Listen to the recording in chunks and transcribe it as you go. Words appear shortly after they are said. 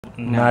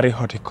NARI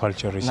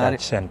Horticulture Research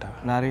Center.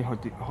 NARI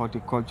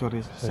Horticulture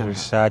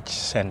Research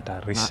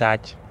Center.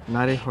 Research.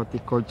 NARI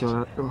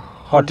Horticulture.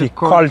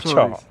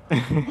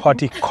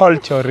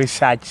 Horticulture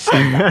Research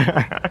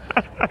Center.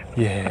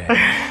 Yeah.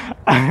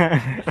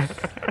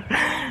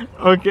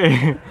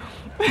 Okay.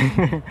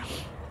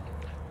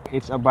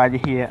 It's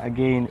Abaji here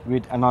again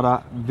with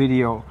another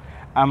video.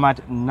 I'm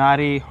at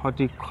NARI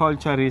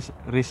Horticulture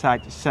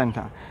Research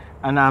Center,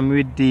 and I'm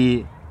with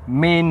the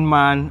main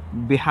man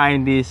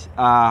behind this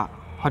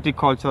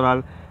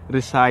horticultural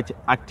research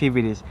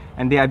activities,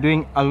 and they are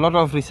doing a lot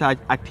of research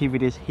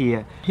activities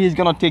here. He's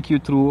gonna take you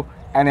through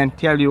and then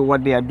tell you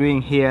what they are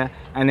doing here,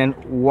 and then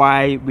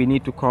why we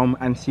need to come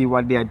and see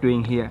what they are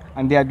doing here.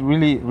 And they are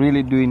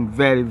really doing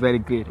very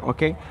great.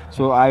 Okay,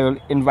 so I will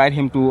invite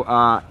him to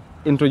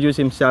introduce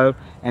himself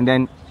and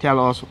then tell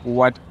us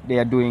what they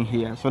are doing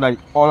here, so that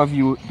all of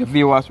you, the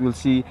viewers, will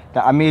see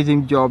the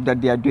amazing job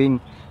that they are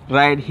doing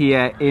right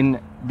here in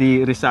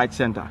the research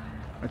center.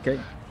 Okay,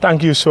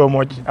 thank you so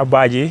much,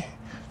 Abaji.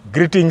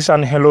 Greetings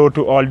and hello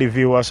to all the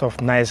viewers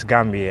of Nice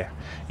Gambia.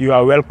 You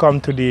are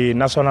welcome to the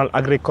National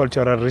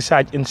Agricultural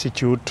Research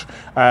Institute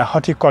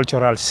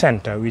Horticultural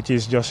Center, which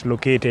is just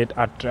located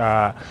at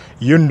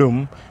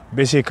Yundum,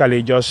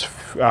 basically just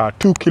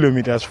 2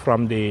 kilometers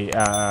from the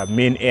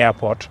main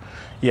airport.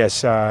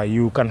 Yes,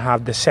 you can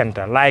have the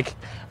center. Like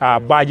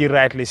Baji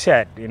rightly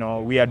said, you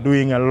know, we are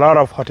doing a lot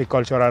of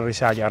horticultural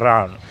research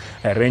around,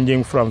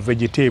 ranging from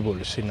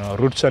vegetables, you know,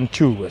 roots and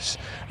tubers,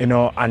 you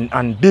know,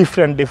 and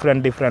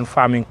different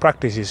farming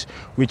practices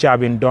which have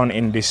been done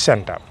in this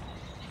center.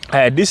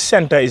 This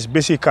center is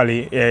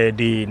basically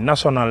the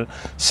National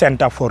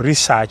Center for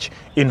Research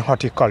in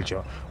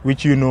Horticulture,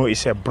 which you know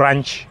is a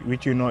branch,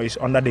 which you know is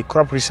under the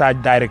Crop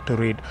Research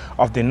Directorate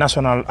of the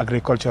National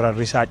Agricultural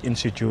Research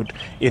Institute,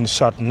 in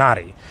short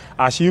NARI.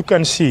 As you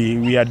can see,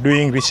 we are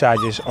doing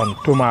researches on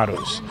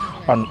tomatoes,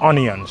 on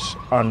onions,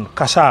 on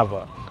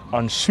cassava,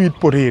 on sweet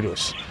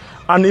potatoes.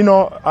 And you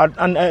know,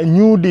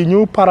 the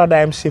new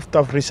paradigm shift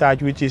of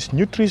research, which is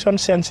nutrition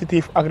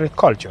sensitive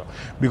agriculture,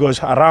 because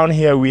around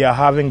here we are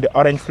having the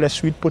orange flesh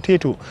sweet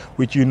potato,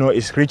 which you know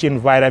is rich in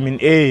vitamin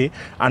A,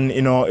 and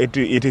you know it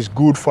is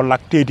good for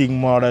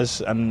lactating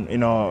mothers and you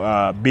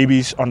know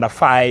babies under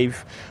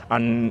 5,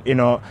 and you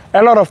know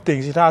a lot of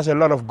things. It has a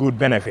lot of good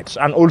benefits,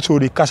 and also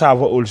the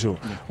cassava also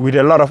with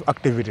a lot of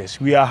activities.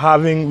 We are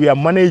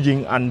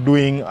managing and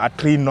doing a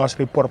tree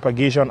nursery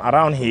propagation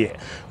around here,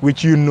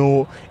 which you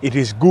know it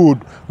is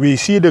good. We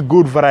see the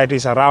good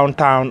varieties around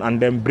town and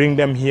then bring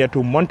them here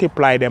to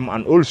multiply them,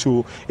 and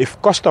also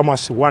if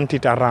customers want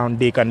it around,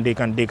 they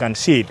can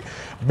see it.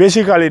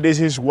 Basically,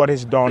 this is what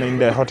is done in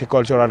the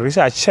Horticultural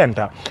Research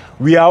Center.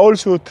 We are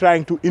also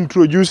trying to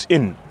introduce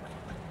in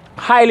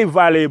highly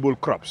valuable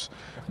crops.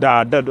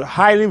 The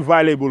highly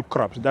valuable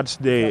crops, that's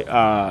the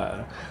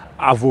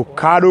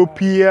avocado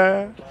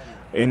pear,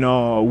 you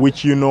know,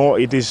 which you know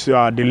it is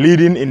the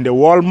leading in the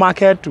world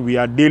market. We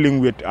are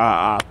dealing with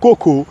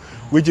cocoa,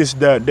 which is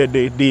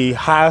the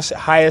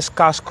highest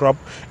cash crop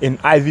in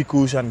Ivory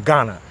Coast and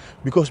Ghana.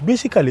 Because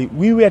basically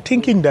we were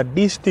thinking that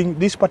these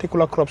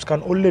particular crops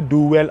can only do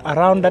well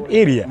around that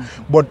area.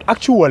 But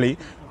actually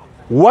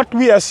what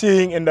we are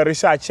seeing in the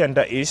research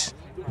center is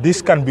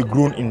this can be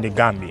grown in the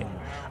Gambia.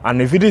 And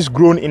if it is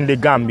grown in the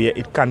Gambia,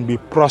 it can be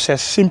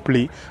processed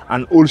simply,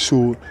 and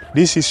also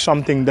this is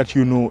something that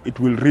you know it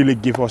will really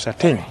give us a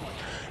thing.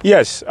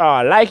 Yes,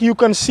 like you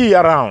can see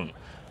around,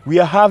 we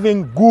are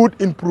having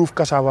good improved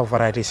cassava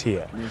varieties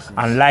here. Yes.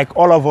 And like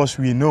all of us,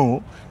 we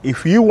know,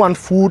 if we want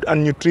food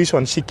and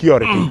nutrition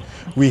security,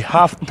 we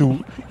have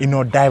to, you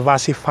know,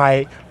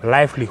 diversify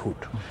livelihood.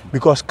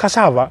 Because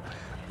cassava,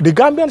 the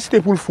Gambian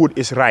staple food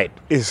is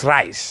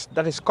rice.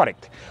 That is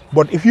correct.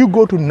 But if you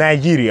go to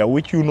Nigeria,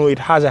 which you know it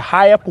has a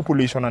higher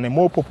population and a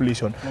more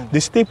population, the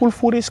staple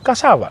food is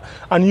cassava,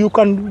 and you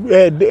can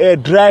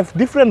derive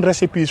different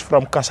recipes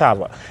from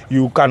cassava.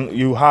 You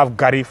have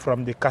gari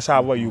from the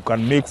cassava. You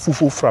can make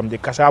fufu from the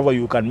cassava.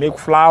 You can make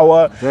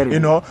flour. You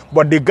know.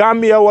 But the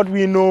Gambia, what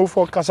we know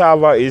for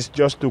cassava is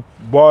just to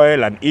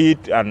boil and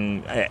eat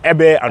and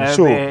ebe and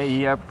so.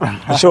 Yep.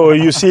 So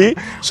you see.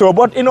 So,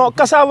 but you know,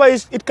 cassava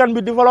it can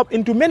be developed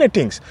into many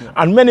things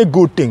and many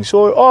good things.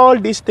 So all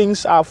these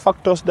things are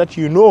factors that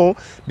you know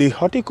the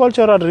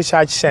Horticultural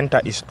Research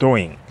Center is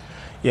doing.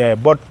 Yeah,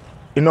 but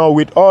you know,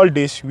 with all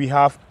this we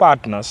have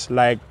partners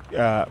like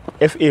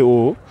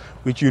FAO,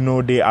 which you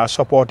know they are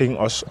supporting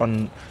us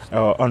on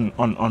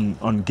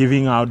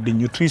giving out the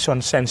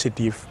nutrition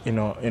sensitive,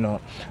 the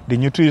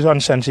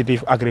nutrition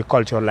sensitive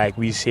agriculture. Like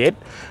we said,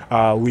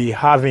 we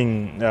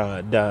having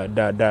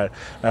the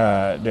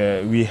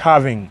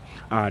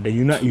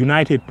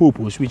United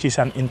Purpose, which is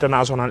an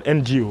international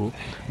NGO.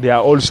 They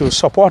are also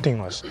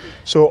supporting us.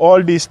 So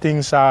all these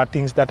things are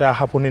things that are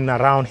happening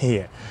around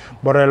here.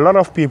 But a lot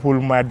of people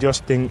might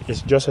just think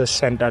it's just a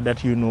center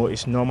that you know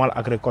is normal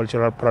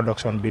agricultural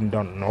production being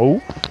done.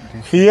 No,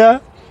 here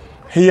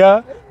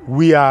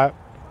we are,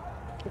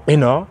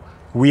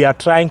 we are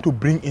trying to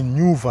bring in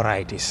new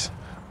varieties,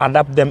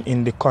 adapt them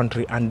in the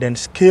country, and then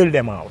scale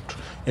them out.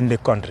 in the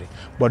country.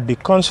 But the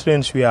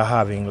constraints we are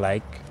having,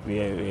 like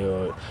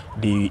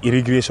the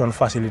irrigation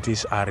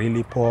facilities are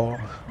really poor.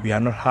 We are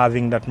not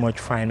having that much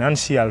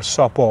financial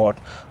support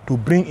to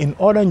bring in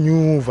other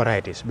new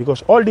varieties,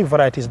 because all the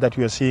varieties that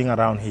we are seeing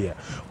around here,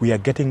 we are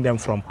getting them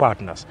from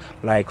partners,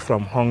 like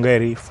from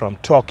Hungary, from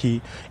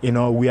Turkey.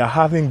 We are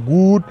having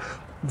good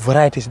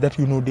varieties that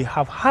they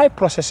have high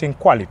processing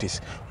qualities,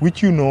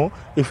 which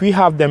if we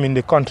have them in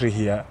the country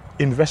here,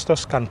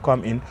 investors can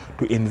come in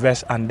to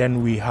invest, and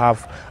then we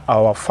have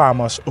our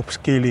farmers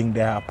upscaling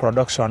their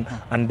production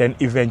and then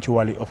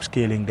eventually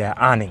upscaling their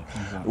earning.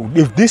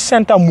 If this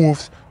center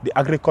moves, the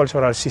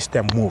agricultural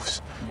system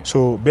moves.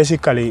 So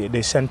basically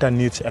the center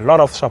needs a lot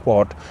of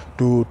support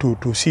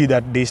to see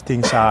that these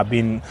things are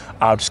being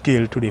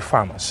outscaled to the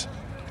farmers.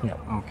 Yeah.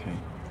 Okay.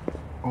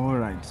 All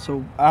right.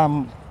 So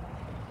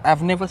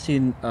I've never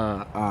seen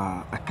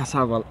a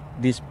cassava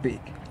this big.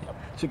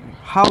 So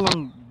how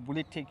long will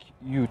it take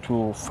you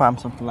to farm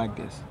something like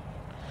this?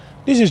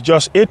 This is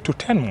just 8 to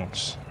 10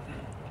 months.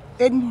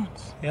 8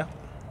 months? Yeah.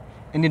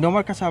 And the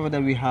normal cassava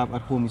that we have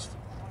at home is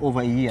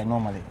over a year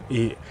normally.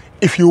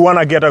 If you want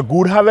to get a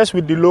good harvest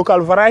with the local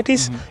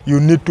varieties, you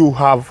need to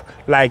have,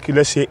 like,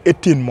 let's say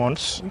 18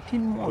 months.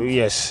 18 months?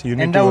 Yes. You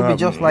need and that would be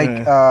just like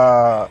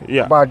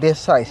about this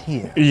size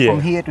here, from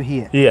here to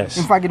here. Yes.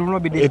 In fact, it will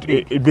not be this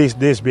big. It is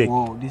this big.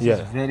 Whoa, this is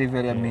very,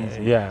 very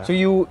amazing. Yeah. So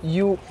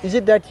is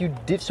it that you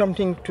did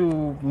something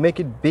to make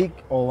it big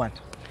or what?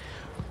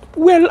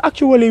 Well,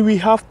 actually, we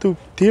have to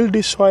till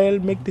the soil,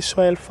 make the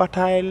soil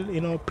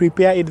fertile,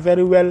 prepare it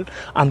very well,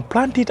 and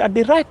plant it at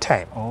the right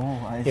time.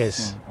 Oh, I yes.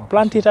 see. Okay.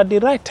 Plant it at the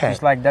right time.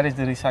 It's like that is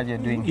the research you're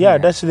doing here? Yeah,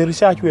 that's the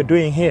research we're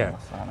doing here.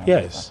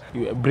 Yes.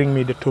 You bring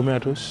me the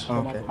tomatoes.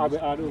 Okay.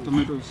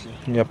 Tomatoes.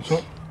 Yep.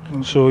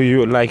 So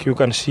you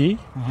can see,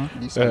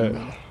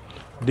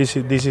 this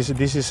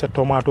is a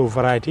tomato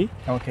variety,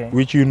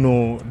 which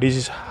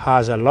this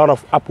has a lot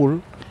of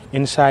apple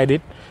inside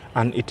it.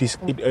 And it is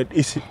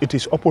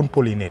open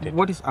pollinated.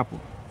 What is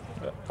apple?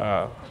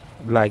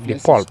 Like the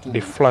pulp, the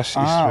flesh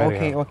is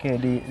very okay.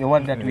 The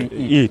one that we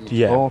eat.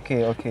 Yeah.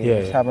 Okay.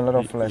 Yeah. It's having a lot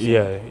of flesh.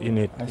 Yeah, in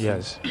it. I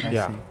Yes. See.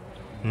 Yeah.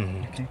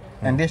 Okay.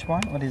 And this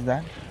one, what is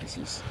that?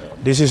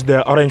 This is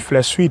the orange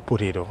flesh sweet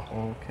potato.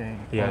 Okay.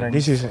 Yeah. Orange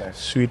this is flesh.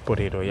 sweet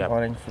potato. Yeah.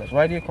 Orange flesh.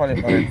 Why do you call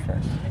it orange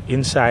flesh?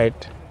 Inside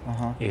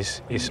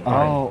is orange.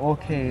 Oh,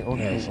 okay.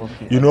 Yes.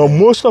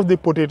 Most of the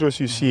potatoes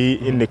you see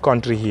in the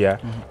country here,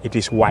 it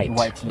is white.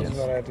 White, yes.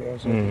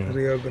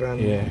 Rio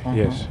Grande. Yeah.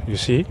 Yes. You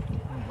see?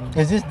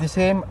 Is this the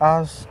same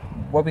as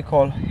what we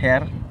call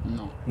hair?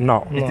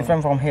 No. It's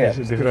different from hair.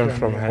 It's different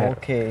from hair.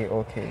 Okay.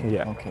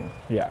 Yeah. Okay.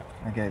 Yeah.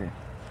 I get it.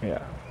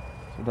 Yeah.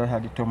 So those are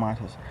the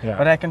tomatoes. Yeah.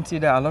 But I can see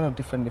there are a lot of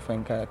different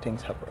kind of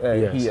things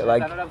yes. here.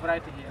 Like another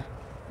variety here.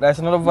 There's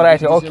another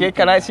variety. Okay,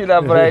 can I see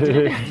that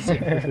variety?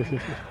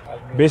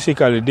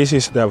 Basically, this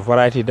is the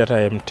variety that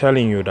I am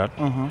telling you that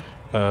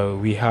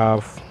we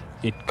have.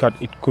 It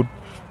could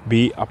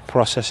be a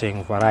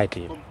processing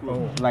variety.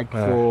 Like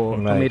for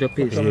tomato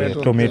paste.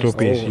 Tomato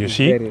paste. You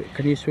see?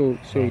 Can you show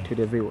it to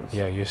the viewers?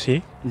 Yeah, you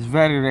see? It's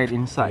very red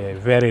inside. Yeah,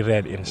 very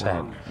red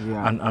inside. Wow.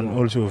 Yeah. And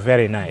also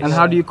very nice. And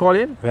how do you call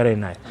it? Very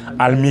nice.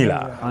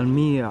 Almila.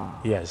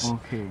 Almira. Yes.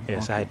 Okay.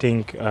 Yes, I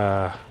think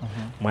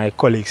my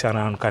colleagues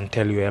around can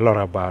tell you a lot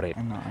about it.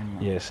 I know.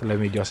 Yes, let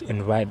me just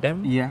invite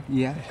them. Yeah.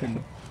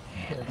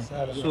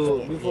 So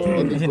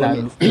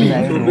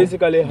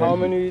basically, how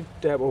many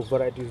type of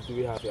varieties do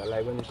we have here?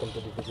 Like when it comes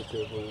to the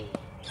vegetable.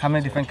 How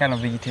many different kind of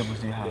vegetables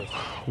do you have?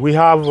 We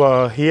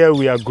have here.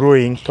 We are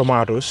growing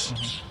tomatoes,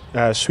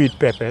 sweet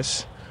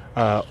peppers,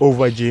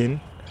 aubergine,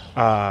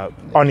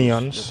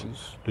 onions,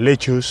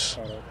 lettuce,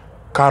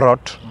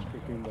 carrot,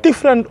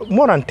 different,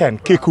 more than 10,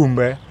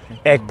 cucumber,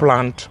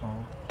 eggplant,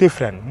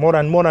 different, more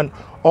than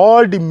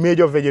all the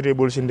major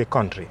vegetables in the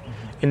country.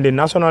 In the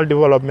National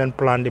Development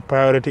Plan, the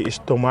priority is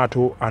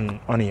tomato and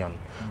onion,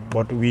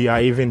 but we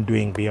are even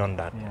doing beyond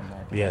that.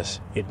 Yes,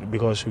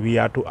 because we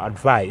are to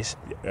advise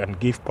and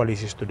give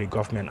policies to the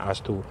government as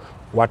to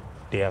what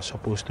they are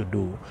supposed to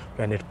do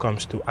when it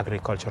comes to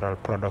agricultural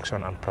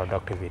production and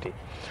productivity.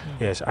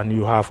 Yes, and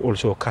you have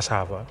also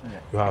cassava,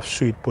 you have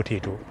sweet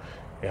potato,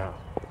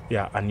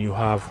 and you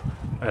have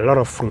a lot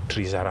of fruit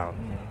trees around.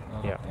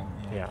 Yeah.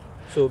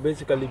 So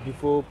basically,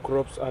 before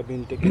crops are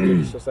being taken to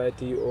the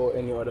society or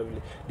any other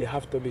village, they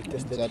have to be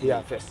tested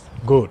here first.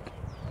 Good.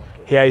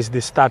 Here is the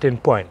starting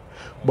point.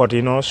 But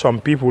some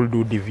people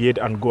do deviate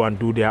and go and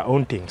do their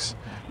own things.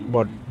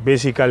 But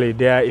basically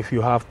there, if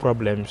you have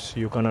problems,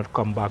 you cannot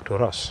come back to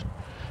us.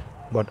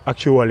 But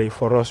actually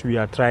for us, we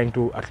are trying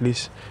to at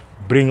least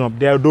bring up,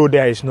 though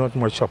there is not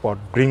much support,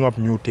 bring up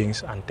new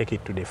things and take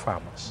it to the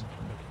farmers.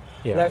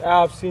 Yeah. Like I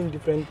have seen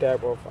different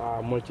type of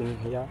mulching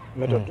here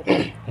method.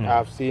 I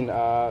have seen we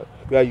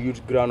are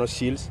use groundnut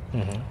seals.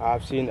 I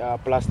have seen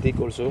plastic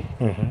also,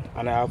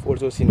 and I have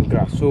also seen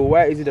grass. So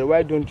why is it that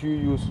why don't you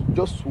use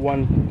just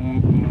one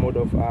mode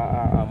of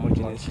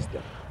mulching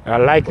system?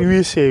 Like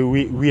we say,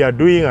 we are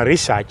doing a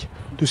research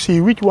to see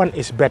which one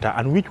is better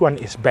and which one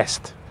is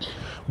best,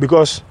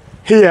 because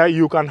Here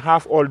you can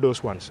have all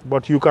those ones,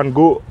 but you can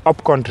go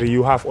up country,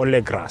 you have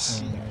only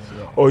grass.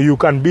 Or you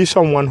can be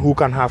someone who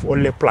can have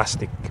only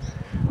plastic.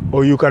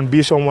 Or you can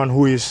be someone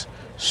who is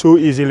so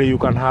easily you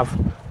can have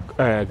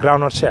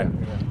groundnut shell.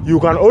 You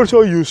can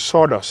also use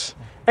sawdust.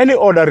 Any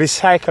other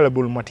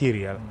recyclable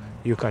material,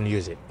 you can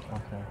use it.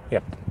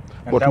 Yep.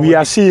 But we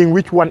are seeing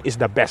which one is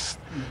the best.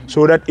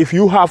 So that if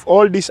you have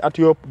all this at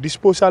your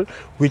disposal,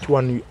 which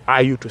one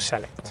are you to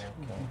select?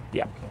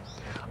 Yeah.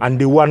 And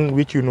the one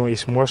which you know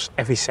is most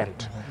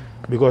efficient.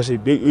 Because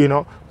you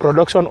know,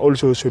 production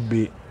also should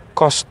be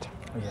cost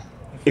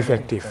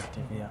effective.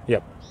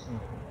 Yep.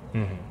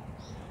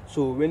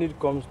 So when it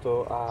comes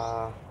to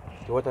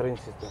the watering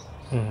system,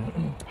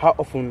 how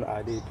often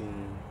are they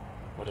being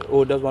watered?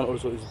 Oh, that one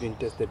also is being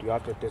tested. You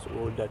have to test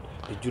all that,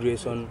 the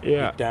duration,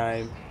 the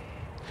time.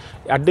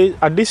 At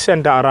this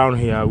center around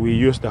here, we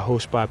use the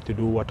hose pipe to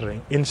do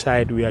watering.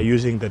 Inside, we are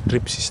using the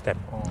drip system.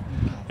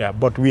 Yeah,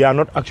 but we are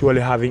not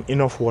actually having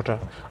enough water,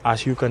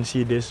 as you can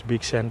see this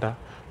big center,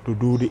 to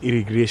do the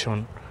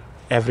irrigation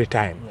every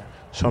time.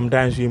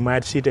 Sometimes we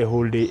might sit a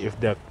whole day. If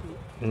the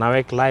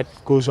NARI light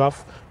goes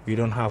off, we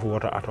don't have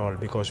water at all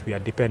because we are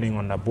depending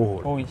on the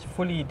borehole. Oh, it's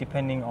fully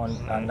depending on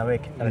NARI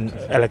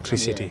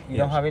electricity. You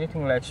don't have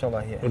anything like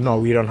solar here? No,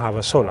 we don't have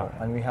a solar.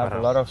 And we have a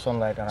lot of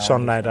sunlight around.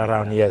 Sunlight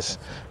around, yes.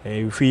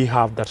 If we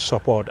have that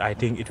support, I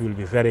think it will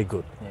be very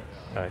good.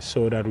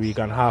 So that we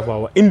can have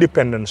our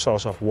independent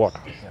source of water.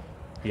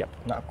 Yeah.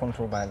 Not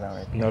controlled by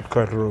NARI. Not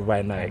controlled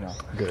by NARI. No.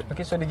 Good.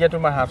 Okay, so the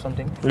gentleman have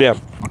something? Yeah.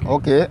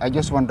 Okay, I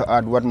just want to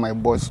add what my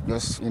boss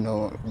just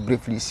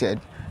briefly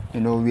said.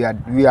 We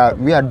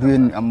are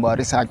doing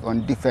research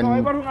on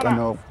different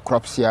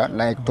crops here,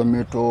 like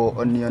tomato,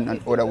 onion,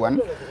 and other one.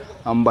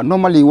 But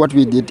normally what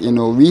we did,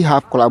 we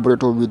have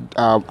collaborated with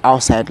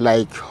outside,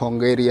 like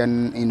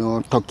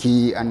Hungarian,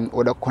 Turkey, and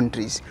other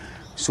countries.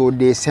 So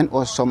they sent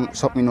us some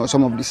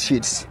of the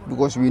seeds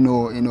because we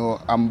know,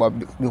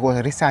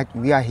 because research,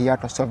 we are here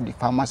to solve the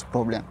farmers'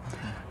 problem.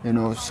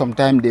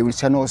 Sometimes they will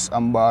send us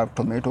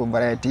tomato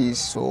varieties.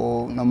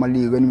 So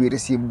normally when we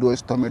receive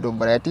those tomato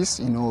varieties,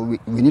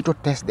 we need to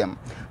test them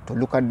to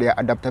look at their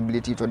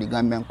adaptability to the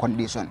Gambian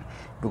condition.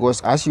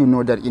 Because as you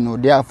know that,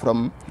 they are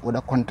from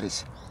other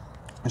countries.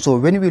 So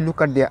when we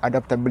look at their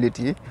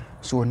adaptability,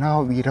 so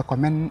now we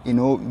recommend,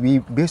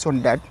 based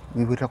on that,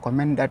 we will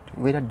recommend that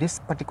whether this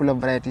particular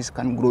varieties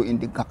can grow in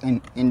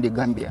the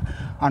Gambia.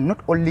 And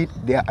not only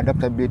their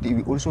adaptability,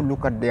 we also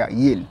look at their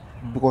yield.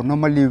 Because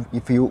normally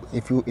if you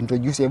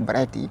introduce a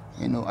variety,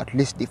 at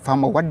least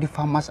what the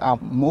farmers are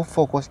more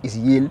focused is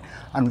yield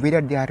and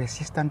whether they are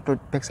resistant to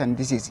pests and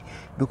disease.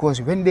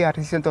 Because when they are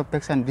resistant to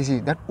pests and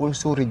disease, that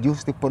also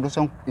reduce the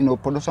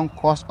production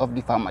cost of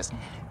the farmers.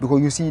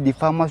 Because you see, the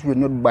farmers will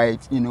not buy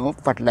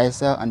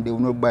fertilizer and they will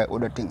not buy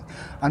other things.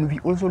 And we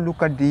also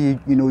look at the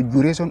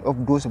duration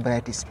of those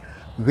varieties,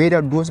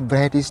 whether those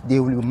varieties they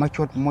will be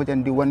matured more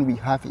than the one we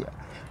have here.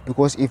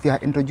 Because if you are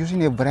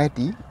introducing a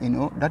variety,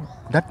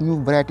 that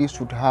new variety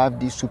should have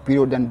the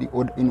superior than the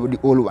old, the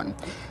old one,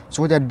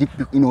 so that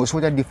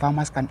the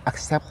farmers can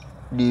accept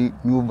the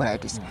new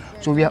varieties.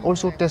 So we are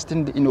also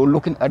testing,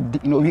 looking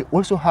at, we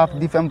also have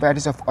different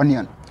varieties of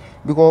onion,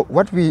 because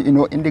what we,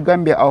 in the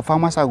Gambia, our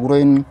farmers are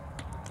growing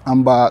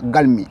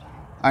Galmi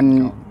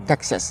and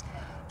Texas.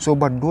 So,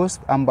 but those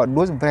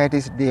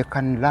varieties, they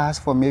can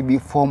last for maybe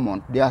 4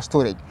 months. They are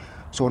storage.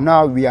 So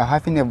now we are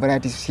having a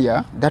varieties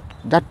here that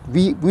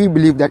we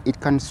believe that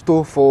it can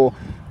store for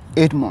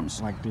 8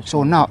 months. Like this.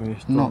 So now,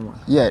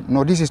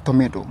 this is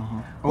tomato.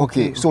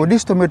 Okay, so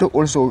this tomato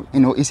also,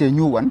 is a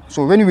new one.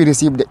 So when we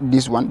receive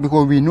this one,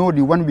 because we know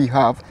the one we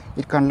have,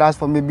 it can last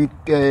for maybe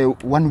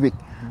 1 week.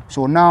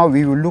 So now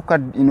we will look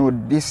at,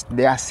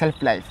 their shelf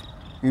life.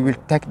 We will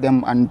take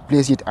them and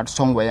place it at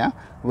somewhere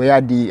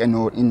where the in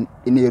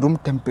a room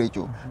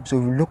temperature. So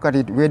we look at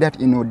it whether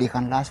they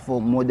can last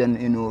for more than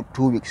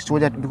 2 weeks. So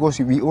that, because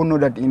we all know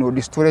that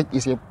the storage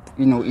is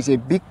a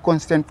big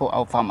constraint for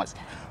our farmers.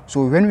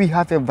 So when we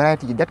have a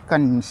variety that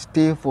can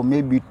stay for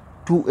maybe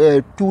two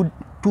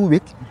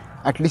weeks,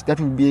 at least that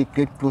will be a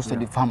great plus to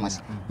the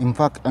farmers. In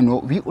fact,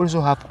 we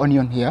also have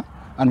onion here,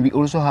 and we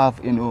also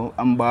have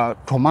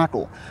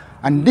tomato.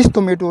 And this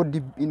tomato,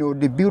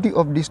 the beauty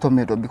of this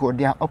tomato, because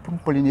they are open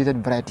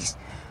pollinated varieties.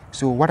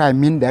 So what I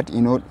mean that,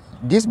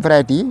 this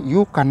variety,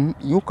 you can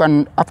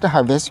after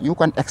harvest, you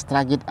can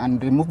extract it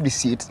and remove the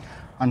seeds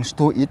and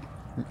store it.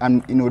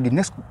 And the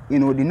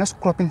next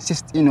cropping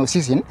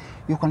season,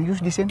 you can use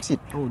the same seed.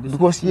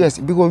 Because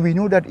we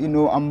know that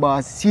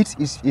seeds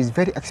is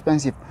very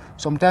expensive.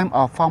 Sometimes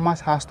our farmers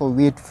has to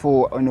wait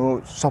for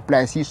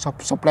supply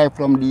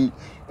from the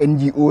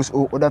NGOs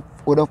or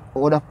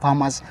other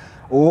farmers,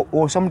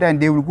 or sometimes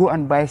they will go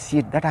and buy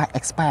seeds that are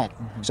expired.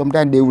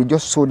 Sometimes they will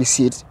just sow the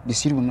seeds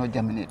will not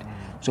germinate.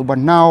 So, but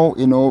now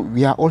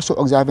we are also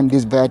observing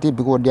this variety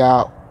because they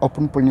are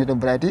open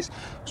pollinated varieties.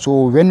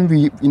 So when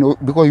we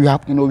because we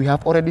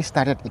have already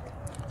started it.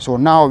 So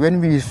now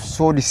when we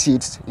sow the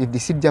seeds, if the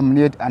seed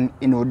germinate and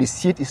the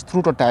seed is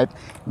true to type,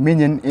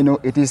 meaning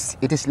it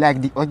is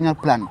like the original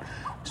plant,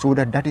 so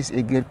that is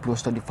a great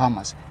plus to the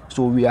farmers.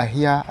 So we are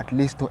here at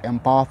least to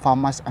empower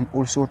farmers and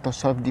also to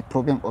solve the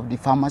problem of the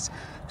farmers.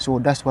 So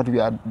that's what we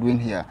are doing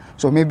here.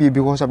 So maybe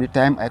because of the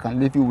time, I can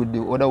leave you with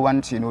the other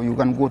ones. We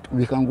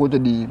can go to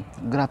the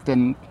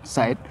grafting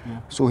side,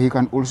 so he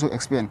can also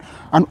explain.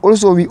 And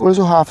also we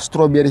also have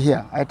strawberry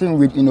here. I think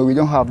we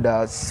don't have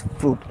the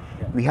fruit.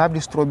 We have the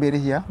strawberry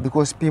here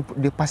because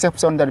the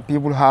perception that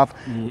people have,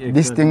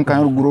 this thing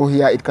cannot grow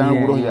here, it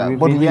cannot grow here.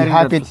 But we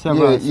have it,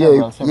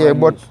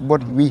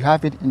 but we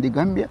have it in the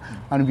Gambia,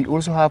 and we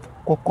also have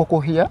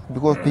cocoa here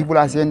because people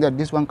are saying that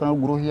this one cannot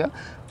grow here.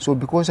 So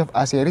because of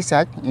as a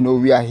research,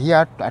 we are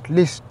here to at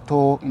least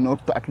to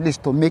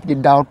make the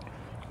doubt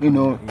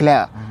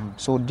clear.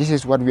 So this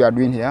is what we are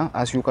doing here.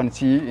 As you can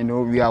see,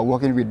 we are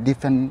working with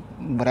different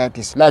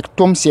varieties. Like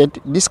Tom said,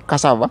 this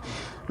cassava,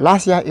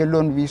 last year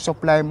alone we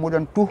supply more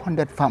than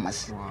 200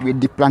 farmers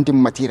with the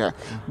planting material,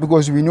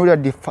 because we know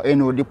that the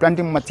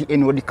planting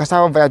material, the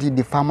cassava variety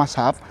the farmers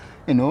have,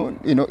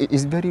 it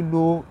is very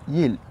low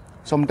yield.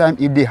 Sometimes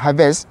if they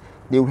harvest,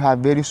 they will have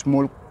very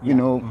small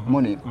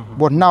money.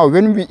 But now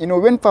when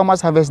when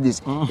farmers harvest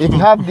this, if you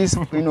have this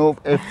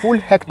a full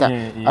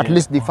hectare, at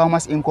least the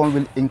farmers income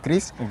will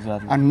increase.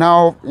 Exactly. And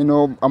now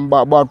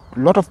about a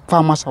lot of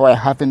farmers are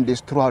having this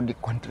throughout the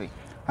country.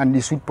 And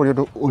the sweet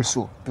potato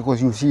also,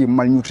 because you see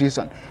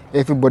malnutrition.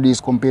 Everybody is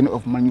complaining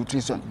of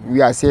malnutrition.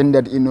 We are saying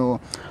that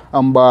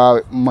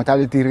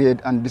mortality rate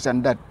and this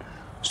and that.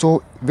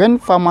 So when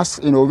farmers,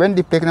 when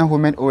the pregnant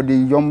women or the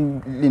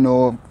young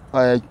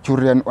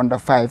children under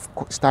 5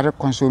 started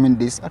consuming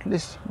this, at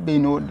least they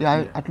know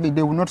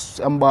they will not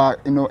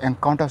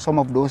encounter some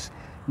of those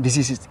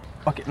diseases.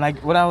 Okay, like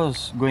when I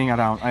was going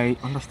around, I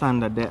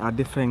understand that there are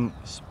different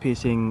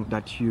spacing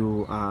that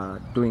you are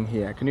doing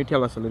here. Can you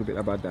tell us a little bit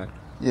about that?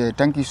 Yeah,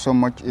 thank you so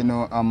much.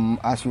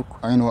 As you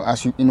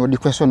the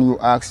question you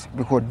asked,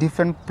 because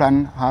different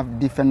plants have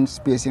different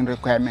spacing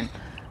requirement.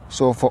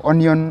 So for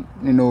onion,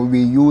 we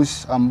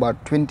use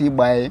about 20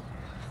 by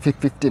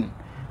 15,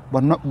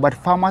 but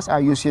farmers are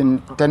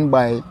using 10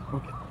 by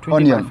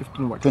 20 onion. by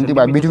 15 what? 20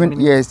 by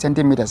between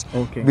centimeters.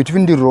 Okay.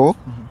 Between the row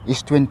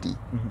is 20.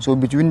 So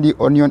between the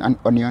onion and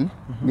onion,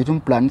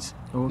 between plants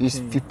is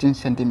 15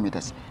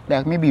 centimeters.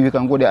 Like maybe we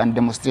can go there and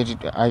demonstrate it.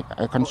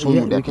 I can show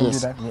you that. We can do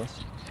that,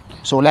 yes.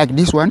 So like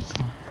this one,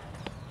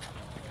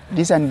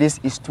 this and this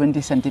is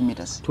 20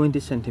 centimeters. 20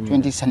 centimeters.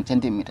 20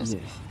 centimeters.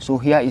 Yes. So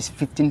here is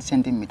 15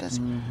 centimeters.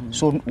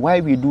 So why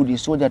we do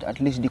this? So that at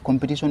least the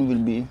competition will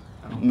be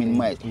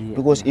minimized.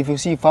 Because if you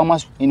see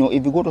farmers,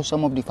 if you go to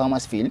some of the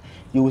farmers' field,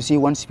 you will see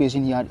one space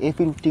in here,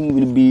 everything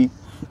will be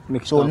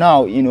mixed. So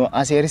now,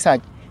 as a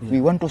research, we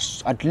want to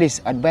at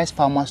least advise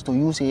farmers to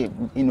use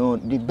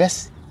the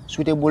best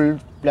suitable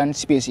plant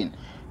spacing.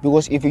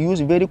 Because if you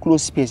use very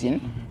close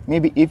spacing,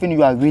 maybe even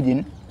you are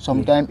weeding,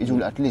 sometimes it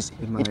will at least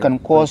it can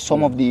cause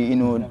some of the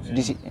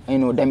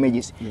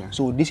damages.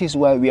 So this is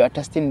why we are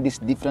testing this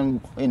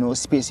different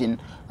spacing.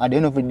 At the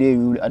end of the day,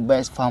 we will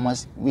advise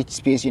farmers which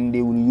spacing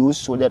they will use,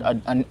 so that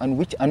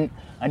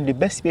and the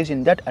best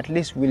spacing that at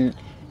least will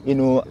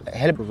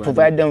help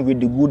provide them with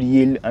the good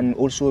yield and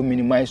also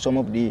minimize some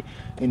of the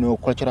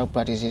cultural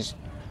practices.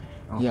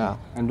 Okay. Yeah,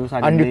 and those are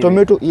the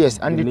tomato, yes,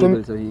 and the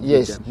tomato,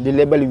 yes, the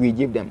label we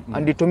give them.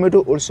 And the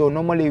tomato also,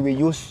 normally we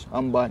use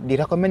the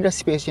recommended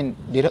spacing,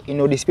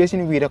 the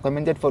spacing we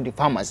recommended for the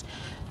farmers,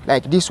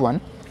 like this one.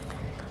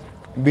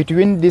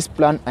 Between this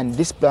plant and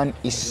this plant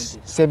is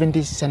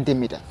 70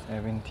 centimeters.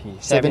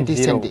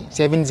 70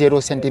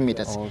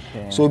 centimeters.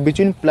 Okay. So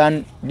between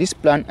this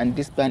plant and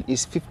this plant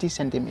is 50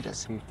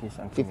 centimeters.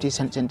 50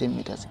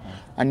 centimeters.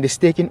 And the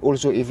staking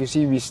also, if you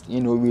see, we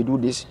do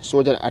this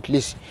so that at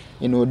least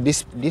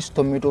this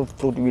tomato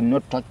fruit will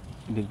not touch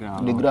the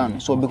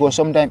ground. So because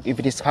sometimes if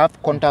it is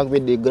have contact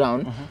with the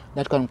ground,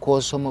 that can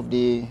cause some of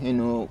the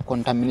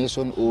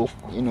contamination or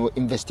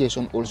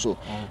infestation also.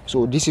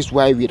 So this is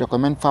why we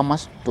recommend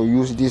farmers to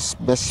use this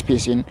best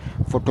spacing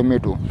for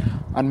tomato.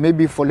 And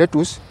maybe for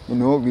lettuce,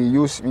 we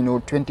use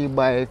 20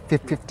 by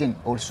 15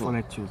 also for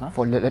lettuce.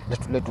 For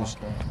lettuce.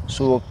 Okay.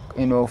 So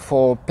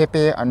for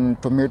pepper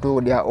and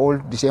tomato, they are all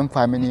the same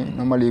family.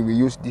 Normally we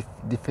use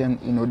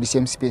the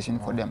same spacing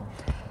for them.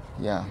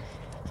 Yeah.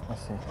 I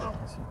see.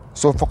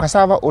 So for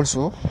cassava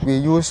also, we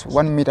use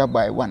 1 meter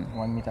by 1.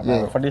 1 meter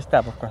by 1 for this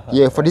type of cassava.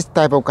 Yeah, for this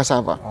type of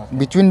cassava. Okay.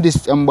 Between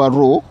this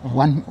row,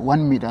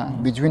 1 meter.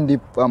 Between the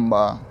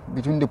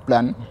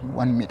plant,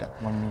 1 meter.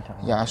 1 meter.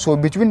 Yeah. So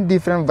between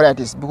different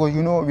varieties, because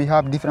we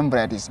have different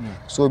varieties.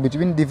 So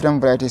between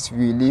different varieties,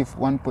 we leave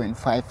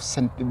 1.5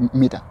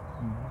 centimeter.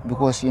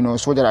 Because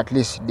so that at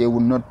least they will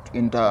not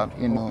enter.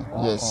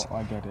 Yes.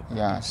 I get it.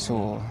 Yeah.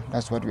 So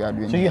that's what we are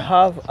doing. So you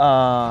have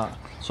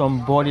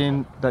some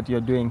boarding that you're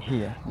doing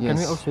here. Yes. Can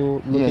we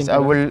also look yes, into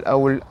I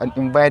will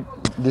invite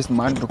this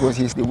man because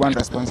he's the one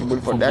responsible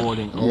for that.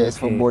 Boarding. Yes,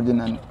 for boarding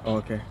and.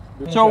 Okay.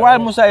 So while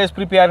Musa is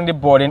preparing the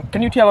boarding,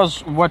 can you tell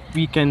us what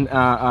we can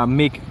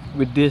make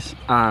with this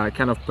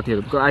kind of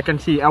potato? Because I can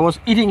see I was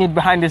eating it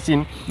behind the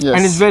scene, yes,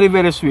 and it's very,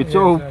 very sweet. Yes,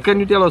 so can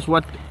you tell us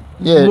what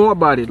more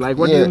about it? Like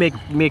what do you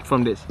make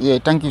from this? Yeah,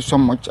 thank you so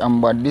much.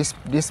 But this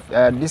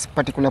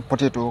particular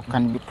potato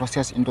can be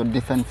processed into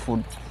different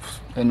food,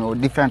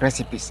 different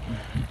recipes.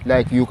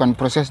 Like you can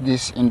process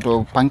this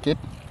into pancake.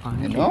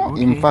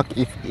 In fact,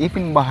 if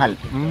in Bahal,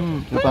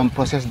 you can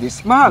process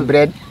this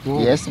bread.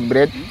 Yes,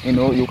 bread.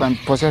 You can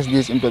process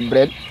this into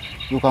bread.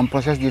 You can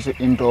process this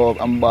into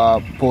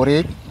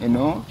porridge.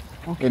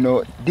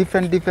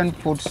 Different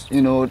foods.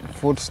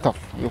 Food stuff.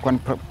 You can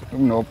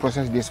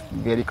process this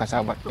very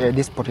cassava,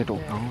 this potato,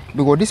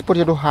 because this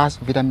potato has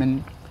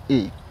vitamin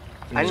A.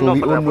 So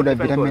we all know that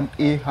vitamin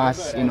A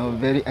has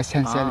very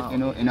essential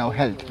in our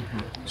health.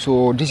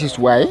 So this is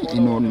why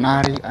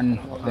NARI and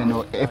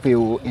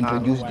FAO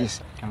introduced this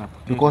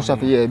because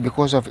of the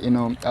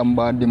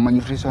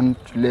malnutrition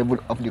level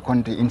of the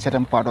country in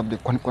certain part of the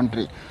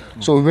country.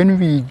 So when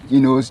we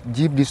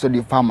give this to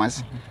the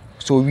farmers,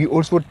 so we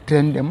also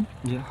train them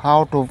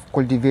how to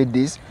cultivate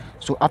this.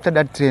 So after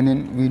that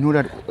training, we know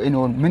that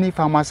many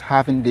farmers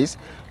having this.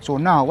 So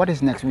now what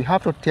is next? We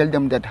have to tell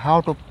them that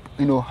how to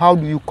how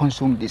do you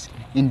consume this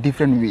in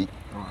different way.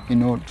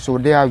 So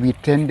there we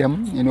train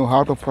them,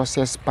 how to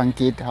process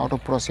pancake, how to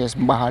process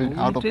bahal,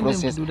 how to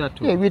process.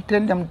 Yeah, we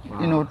train them,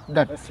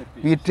 that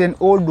we train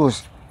all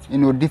those,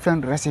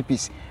 different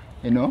recipes,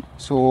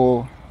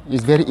 So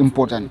it's very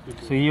important.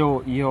 So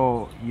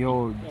your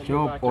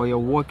job or your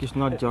work is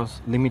not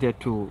just limited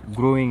to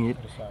growing it.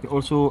 You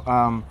also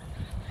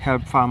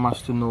help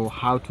farmers to know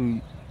how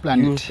to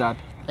use that.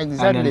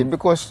 Exactly,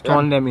 because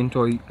turn them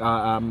into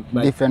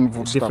like different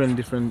food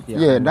different.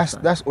 Yeah,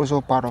 that's also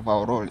part of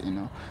our role,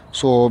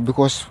 So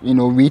because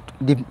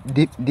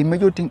the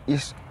major thing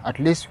is at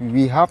least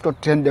we have to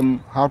train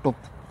them how to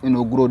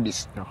grow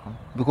this.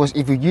 Because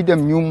if you give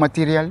them new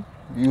material,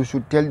 you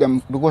should tell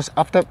them, because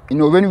after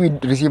when we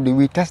receive it,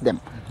 we test them.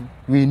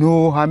 We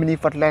know how many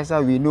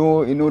fertilizer, we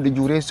know the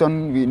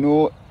duration, we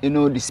know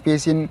the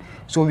spacing.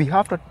 So we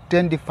have to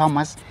train the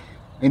farmers.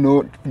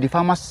 The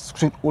farmers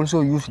should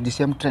also use the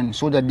same trend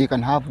so that they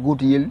can have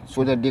good yield,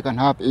 so that they can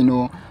have,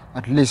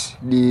 at least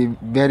the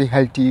very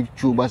healthy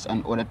tubers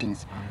and other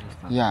things.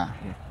 Yeah.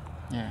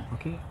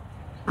 Okay.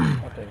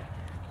 Okay.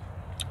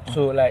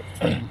 So, like,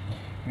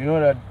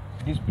 that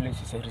this place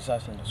is a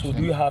research center. So,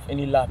 do you have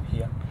any lab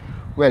here?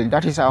 Well,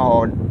 that's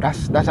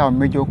our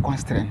major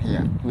constraint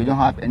here. We don't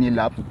have any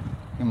lab.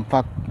 In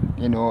fact,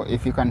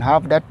 if you can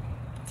have that,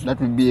 that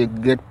would be a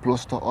great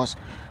plus to us.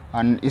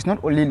 And it's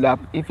not only lab,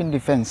 even the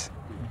fence.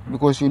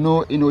 Because you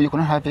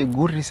cannot have a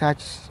good research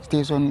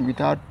station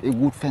without a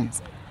good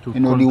fence.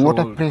 The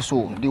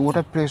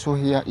water pressure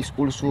here is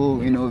also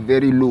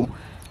very low.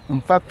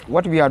 In fact,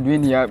 what we are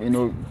doing here,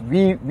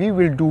 we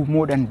will do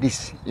more than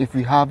this. If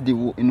we have the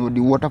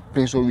the water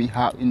pressure we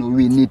have,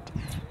 we need,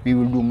 we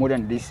will do more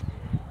than this.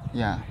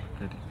 Yeah.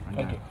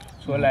 Okay.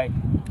 So like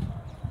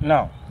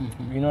now,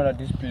 we know that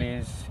this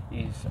place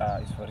is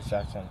for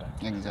research center.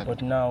 Exactly.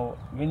 But now,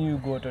 when you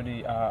go to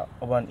the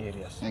urban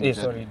areas,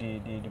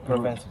 the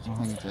provinces,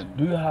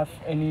 do you have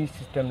any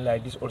system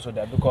like this also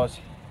there? Because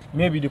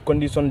maybe the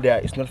condition there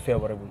is not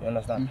favorable. You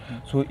understand?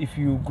 So if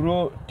you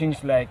grow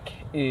things like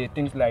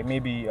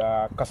maybe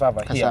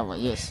cassava here,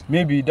 yes,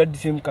 maybe that the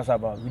same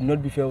cassava will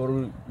not be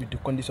favorable with the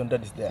condition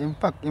that is there.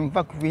 In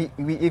fact, we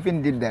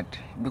even did that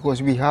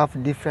because we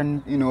have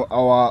different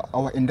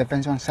our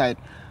intervention site.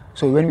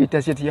 So when we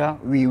test it here,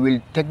 we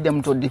will take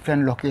them to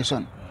different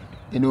location.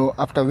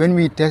 After when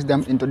we test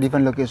them into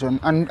different location,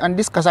 and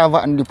this cassava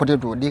and the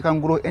potato, they can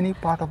grow any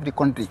part of the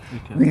country.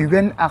 We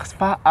went as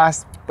far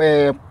as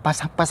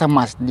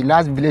Pasamas, the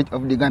last village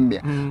of the Gambia,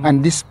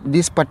 and this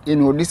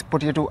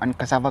potato and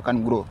cassava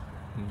can grow.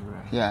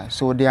 Yeah,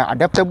 so they are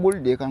adaptable.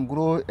 They can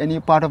grow any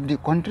part of the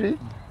country.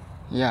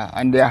 Yeah,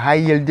 and they are high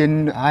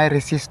yielding, high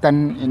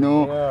resistant.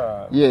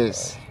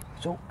 Yes.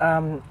 So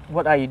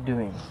what are you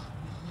doing?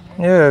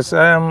 Yes,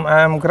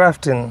 I am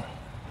grafting.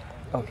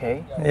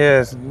 Okay.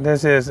 Yes,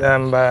 this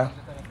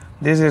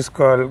is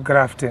called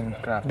grafting.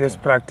 This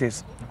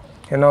practice.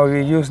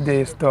 We use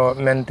this to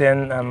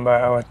maintain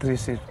our three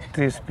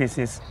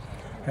species.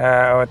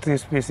 Our three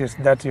species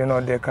that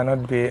they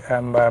cannot be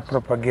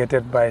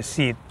propagated by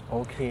seed.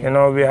 Okay.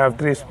 We have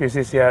three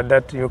species here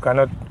that you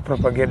cannot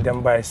propagate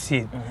them by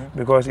seed,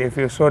 because if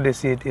you sow the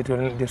seed,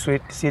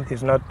 the seed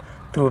is not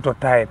true to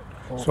type.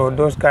 So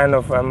those kind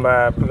of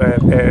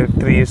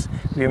trees,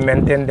 we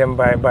maintain them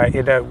by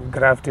either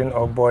grafting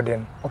or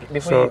boarding. Okay.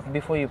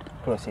 Before you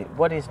proceed,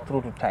 what is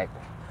true to type?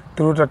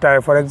 True to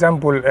type, for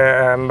example,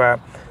 a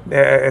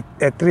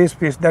tree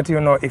species that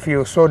if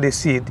you sow the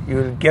seed, you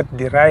will get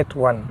the right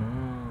one.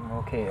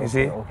 Okay. You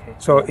see? Okay.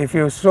 So if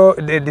you sow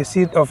the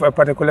seed of a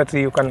particular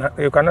tree, you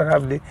cannot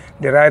have the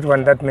right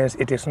one. That means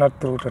it is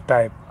not true to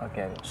type.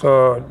 Okay.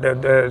 So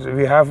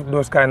we have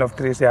those kind of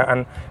trees here,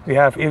 and we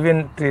have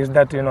even trees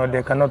that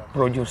they cannot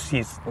produce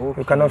seeds.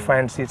 Okay. You cannot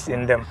find seeds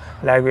in them.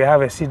 Like we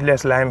have a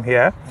seedless lime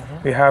here.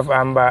 We have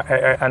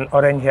an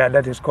orange here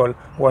that is called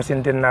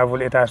Washington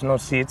navel. It has no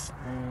seeds.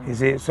 You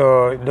see,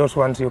 so those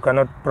ones you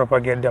cannot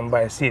propagate them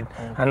by seed.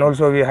 And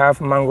also we have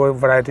mango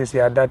varieties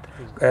here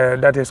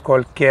that is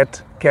called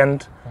Kent,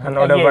 and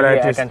other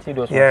varieties. I can see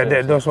those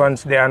ones. Those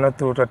ones, they are not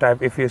true to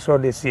type. If you sow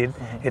the seed,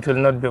 it will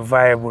not be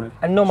viable.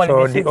 And normally,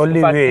 so the seeds,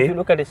 only way, if you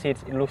look at the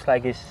seeds, it looks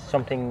like it's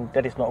something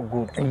that is not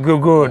good.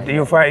 Good.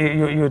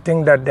 You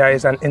think that there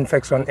is an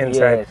infection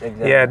inside. Yes,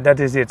 exactly. Yeah, that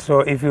is it. So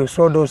if you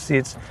sow those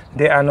seeds,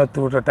 they are not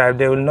true to type.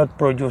 They will not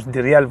produce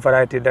the real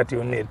variety that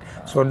you need.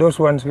 So those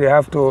ones we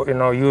have to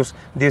use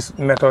this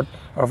method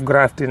of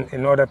grafting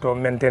in order to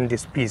maintain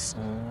this peace.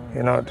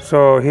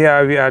 So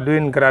here we are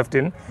doing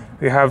grafting.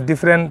 We have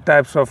different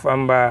types of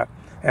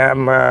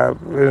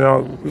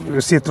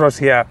citrus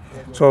here.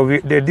 So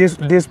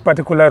this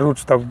particular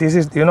rootstock, this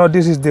is the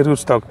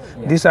rootstock.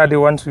 Yeah. These are the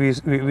ones we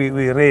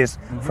raise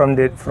from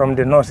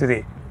the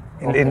nursery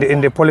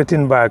in the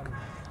polythene bag.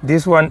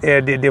 This one,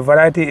 the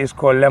variety is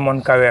called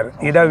lemon kawer.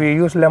 Either we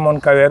use lemon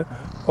kawer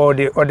or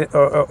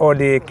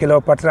the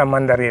Cleopatra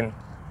mandarin.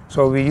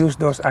 So we use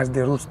those as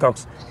the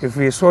rootstocks. If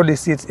we sow the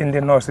seeds in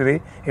the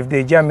nursery, if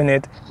they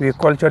germinate, we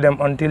culture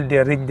them until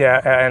they reach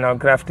their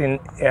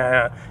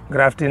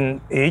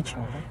grafting age.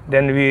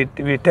 Then we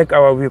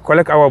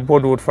collect our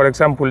boardwood. For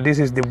example, this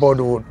is the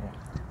boardwood.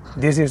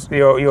 This is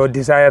your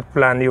desired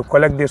plant. You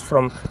collect this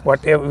from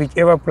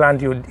whichever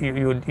plant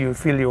you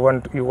feel you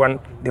want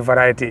the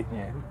variety.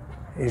 Yeah.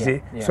 You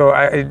see. Yeah. So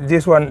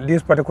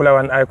this particular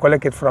one, I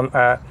collect it from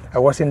a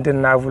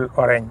Washington navel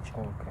orange.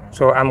 Okay.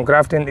 So I'm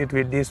grafting it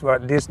with this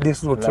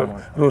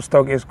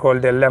rootstock is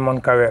called the lemon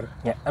kawer.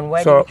 Yeah, and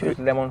why do you choose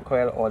lemon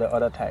kawer or the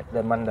other type,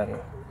 the mandarin?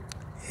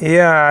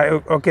 Yeah,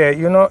 okay.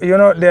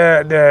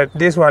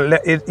 This one,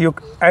 you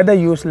either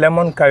use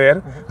lemon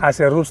kawer as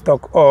a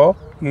rootstock or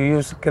you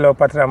use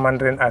Cleopatra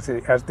mandarin as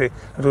the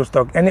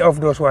rootstock. Any of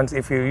those ones,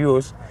 if you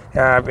use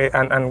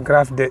and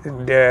graft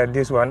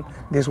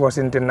this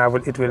Washington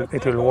navel, it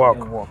will work.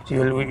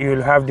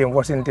 You'll have the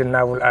Washington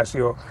navel as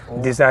your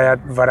desired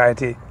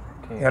variety.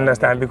 You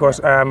understand? Because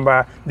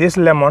this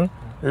lemon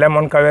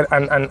kawer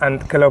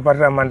and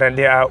Cleopatra mandarin,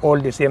 they are all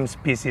the same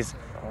species.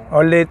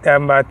 Only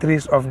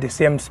trees of the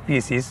same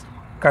species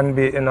can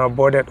be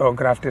boarded or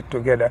grafted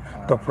together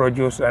to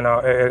produce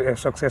a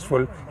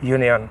successful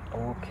union.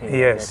 Okay.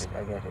 Yes.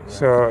 I get it. Yeah.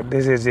 So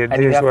this is it. And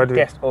this you is have what to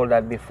test all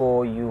that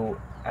before you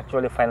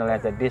actually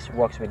finalize that this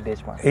works with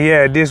this one.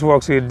 Yeah, this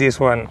works with this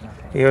one.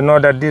 Okay. You know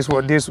that this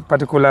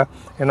particular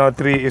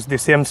tree is the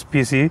same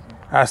species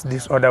as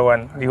this other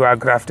one. You are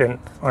grafting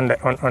on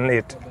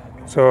it.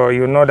 So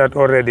you know that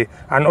already.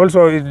 And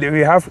also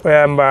we have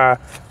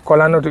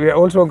kola nut. We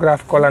also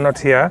graft kola nut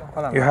here.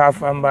 You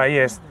have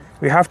yes.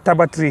 We have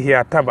taba tree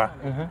here, taba.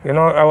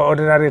 Our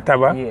ordinary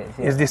taba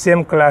is the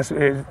same class,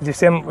 the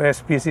same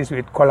species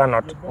with kola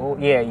nut. Oh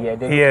yeah.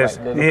 Yes.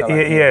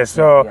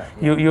 So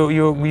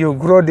you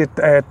grow the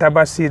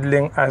taba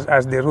seedling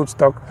as the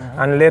rootstock,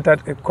 and later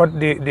cut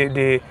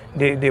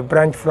the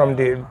branch from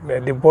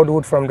the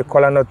boardwood from the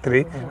kola nut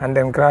tree, and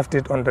then graft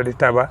it onto the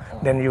taba.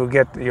 Then you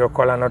get your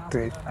kola nut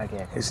tree.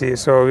 Okay. You see.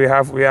 So we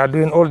are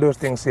doing all those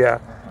things here.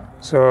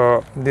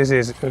 So this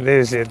is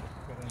it.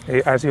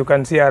 As you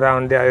can see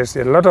around, there is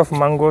a lot of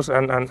mangoes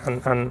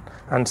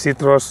and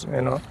citrus,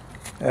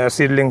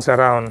 seedlings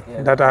around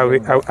that are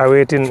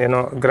awaiting,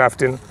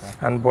 grafting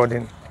and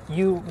boarding.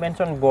 You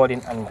mentioned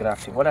boarding and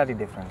grafting. What are the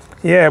differences?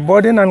 Yeah,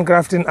 boarding and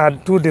grafting are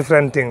two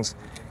different things.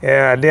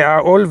 They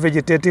are all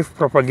vegetative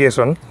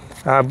propagation,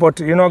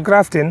 but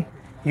grafting,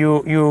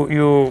 you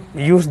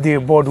use the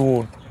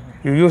boardwood.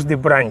 You use the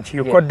branch.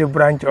 You cut the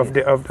branch of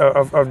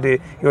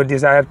your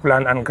desired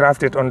plant and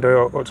graft it on the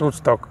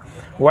rootstock.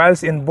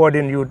 Whilst in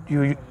boarding,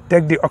 you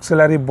take the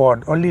auxiliary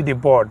board, only the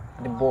board.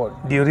 The board.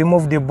 You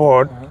remove the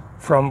board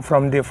from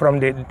the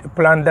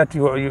plant that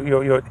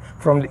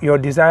from your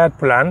desired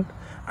plant,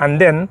 and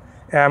then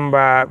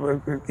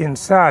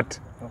insert.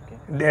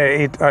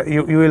 Okay.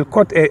 You will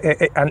cut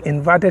an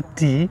inverted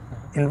T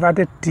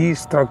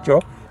structure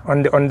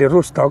on the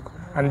rootstock,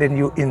 and then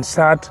you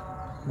insert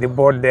the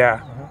board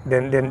there.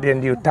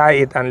 Then you tie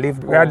it and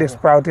leave where the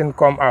sprouting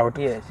come out.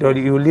 Yes, so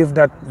you leave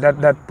that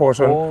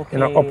portion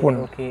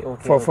open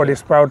for the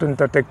sprouting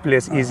to take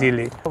place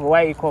easily.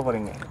 Why are you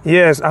covering it?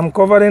 Yes, I'm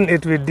covering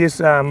it with this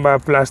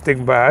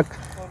plastic bag.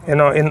 In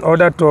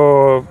order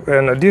to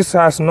this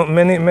has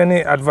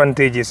many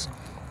advantages,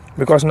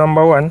 because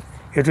number one,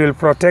 it will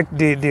protect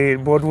the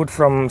boardwood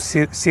from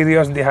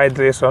serious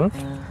dehydration,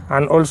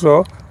 and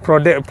also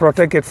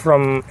protect it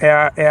from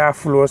air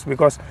flows,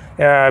 because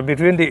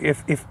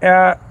if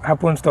air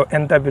happens to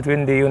enter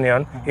between the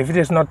union, if it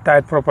is not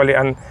tied properly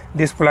and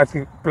this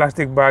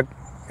plastic bag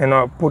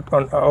put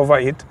on over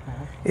it,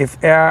 if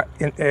air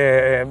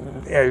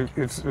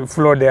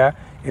flow there,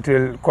 it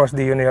will cause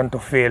the union to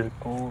fail.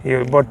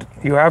 Okay. But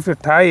you have to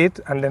tie it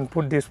and then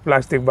put this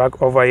plastic bag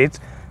over it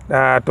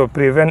to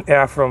prevent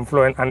air from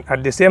flowing. And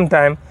at the same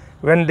time,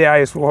 when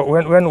there is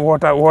when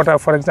water,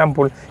 for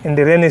example, in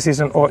the rainy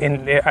season or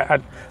in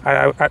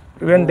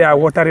when they are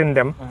watering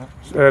them,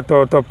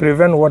 to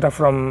prevent water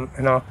from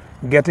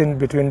getting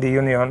between the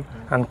union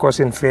and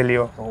causing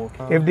failure.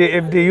 Okay.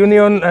 If the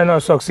union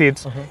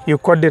succeeds, you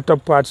cut the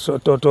top part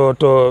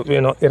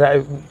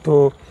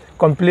to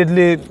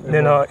completely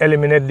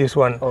eliminate this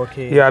one.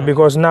 Okay. Yeah,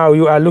 because now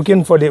you are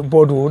looking for the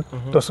boardwood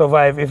to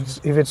survive.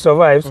 If it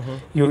survives,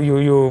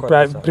 you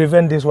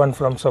prevent this one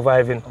from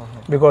surviving,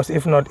 because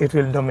if not, it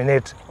will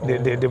dominate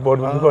the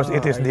boardwood, because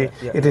it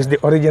is the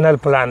original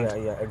plant.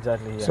 Yeah,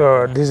 exactly. Yeah.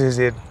 So this is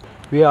it.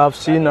 We have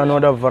seen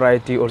another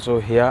variety also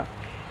here,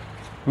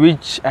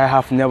 which I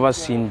have never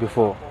seen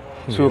before.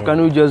 So can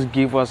you just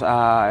give us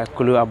a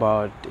clue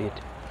about it?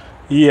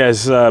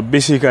 Yes,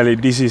 basically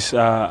this is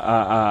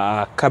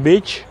a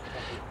cabbage,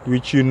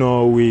 which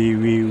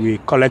we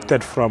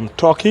collected from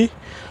Turkey,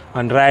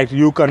 and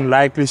you can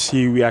likely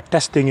see we are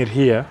testing it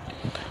here,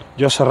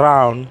 just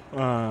around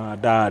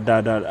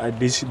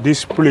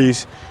this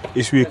place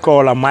is we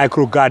call a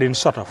micro garden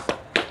sort of.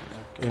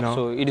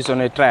 So it is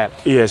on a trial.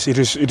 Yes, it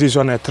is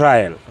on a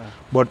trial.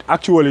 But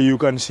actually you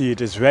can see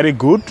it is very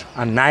good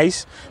and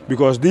nice,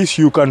 because this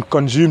you can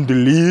consume the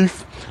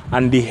leaf,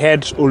 and the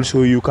heads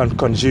also you can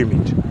consume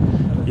it.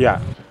 Yeah.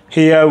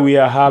 Here we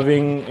are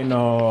having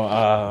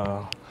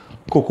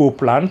cocoa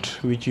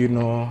plant, which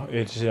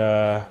it's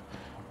a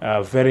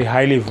very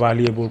highly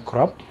valuable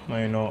crop.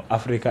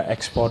 Africa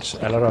exports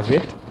a lot of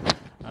it,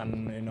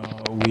 and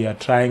we are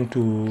trying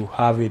to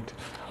have it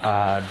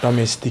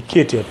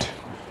domesticated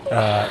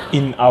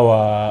in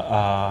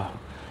our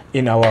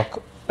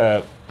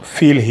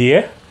field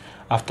here.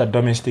 After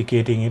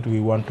domesticating it,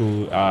 we want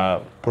to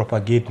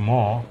propagate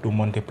more, to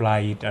multiply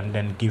it, and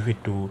then give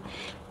it to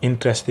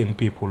interesting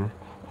people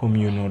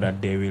whom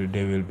that they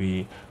will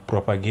be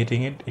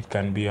propagating it. It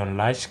can be on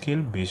large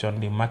scale based on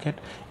the market.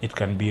 It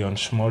can be on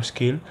small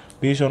scale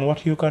based on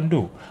what you can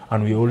do.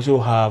 And we also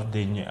have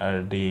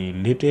the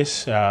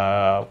latest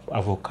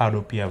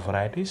avocado pear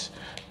varieties.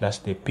 That's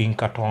the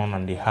Pinkerton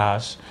and the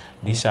Haas.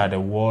 These are the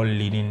world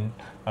leading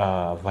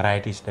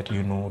varieties that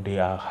they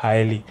are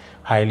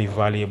highly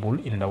valuable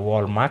in the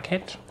world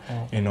market.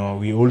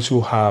 We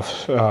also have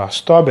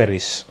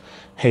strawberries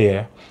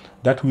here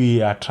that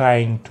we are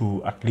trying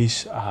to at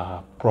least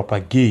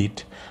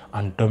propagate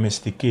and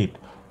domesticate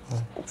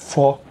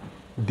for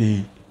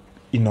the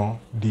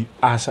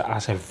as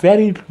a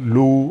very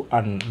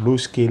low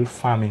scale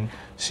farming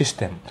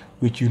system,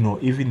 which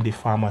even the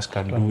farmers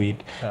can do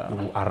it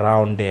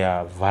around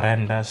their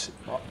verandas,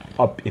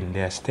 up in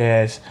their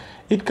stairs.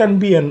 It can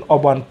be an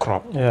urban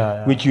crop,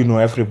 which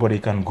everybody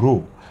can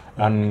grow,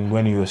 and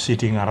when you're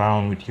sitting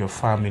around with your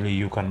family,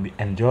 you can be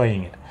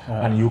enjoying it,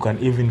 and you can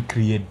even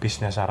create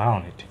business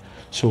around it.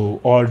 So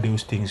all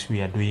those things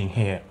we are doing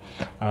here.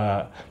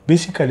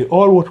 Basically,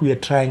 all what we are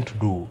trying to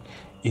do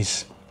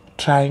is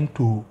trying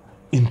to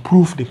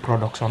improve the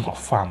production of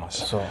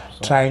farmers.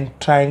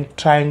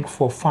 Trying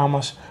for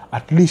farmers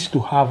at least to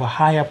have a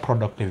higher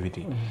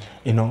productivity.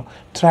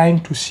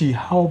 Trying to see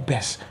how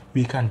best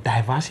we can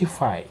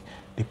diversify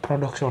the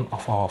production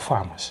of our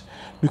farmers,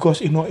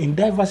 because in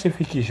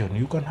diversification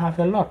you can have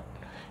a lot.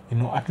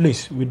 At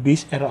least with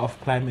this era of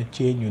climate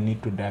change, you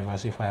need to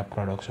diversify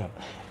production,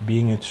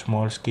 being it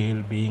small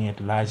scale, being it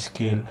large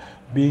scale,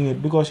 being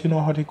it, because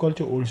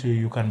horticulture also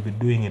you can be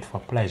doing it for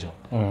pleasure.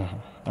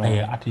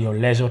 At your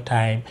leisure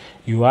time,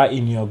 you are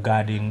in your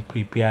garden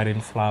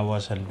preparing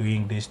flowers and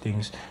doing these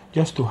things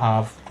just to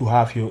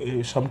have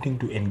your something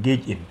to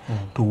engage in,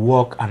 to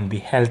work and be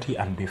healthy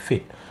and be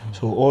fit.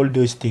 So all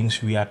those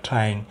things we are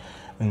trying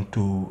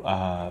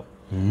to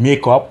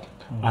make up,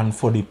 and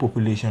for the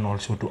population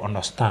also to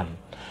understand.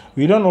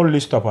 We don't only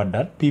stop at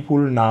that. People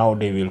now,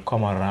 they will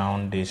come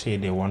around, they say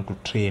they want to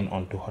train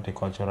onto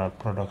horticultural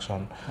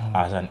production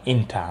as an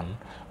intern,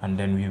 and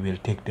then we will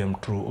take them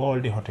through all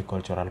the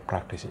horticultural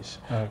practices.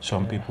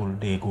 Some people,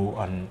 they go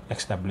and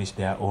establish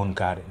their own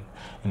garden.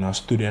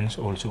 Students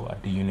also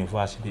at the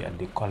university, at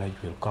the college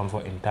will come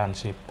for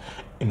internship,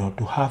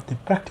 to have the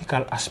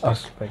practical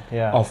aspect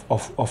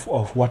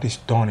of what is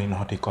done in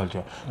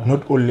horticulture.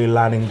 Not only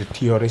learning the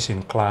theories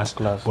in class,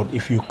 but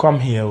if you come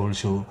here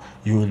also,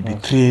 you will be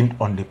trained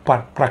on the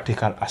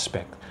practical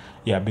aspect.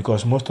 Yeah,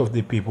 because most of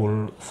the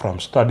people from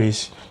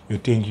studies, you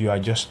think you are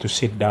just to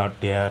sit down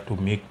there to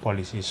make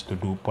policies, to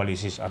do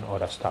policies and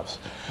other stuff.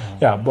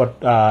 Yeah,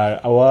 but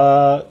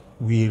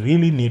we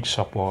really need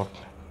support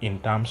in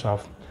terms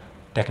of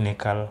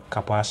technical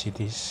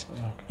capacities,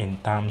 in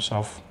terms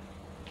of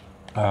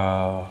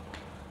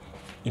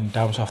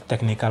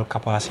technical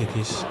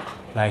capacities.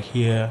 Like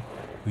here,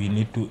 we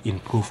need to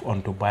improve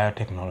onto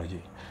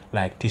biotechnology,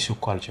 like tissue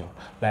culture,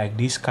 like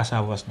these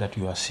cassavas that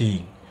you are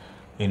seeing.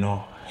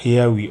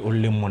 Here we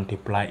only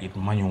multiply it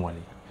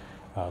manually.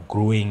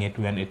 Growing it,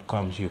 when it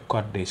comes, you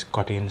cut these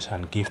cuttings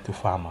and give to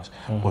farmers.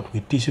 But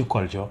with tissue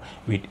culture,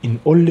 in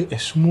only a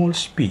small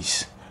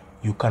space,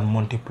 you can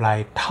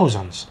multiply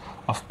thousands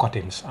of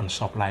cuttings and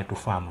supply to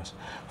farmers.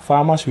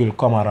 Farmers will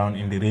come around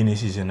in the rainy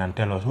season and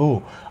tell us,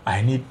 oh,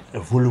 I need a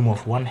volume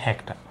of 1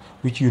 hectare,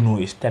 which you know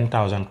is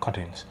 10,000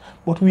 cuttings.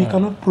 But we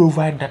cannot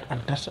provide that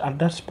at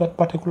that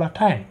particular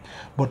time.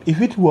 But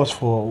if it was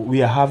for,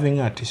 we are having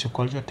a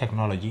horticulture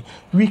technology,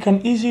 we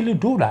can easily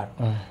do that.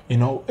 You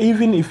know,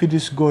 even if it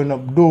is going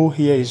up, though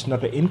here is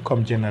not an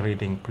income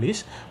generating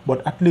place,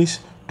 but at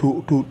least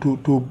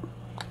to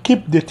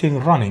keep the thing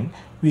running,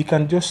 we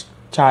can just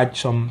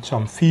charge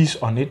some fees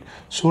on it,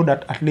 so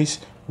that at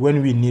least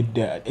when we need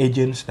the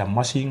agents, the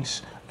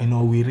machines, you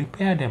know, we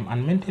repair them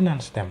and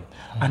maintenance them.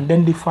 And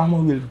then the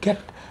farmer will get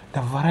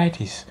the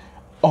varieties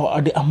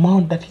or the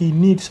amount that he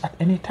needs at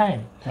any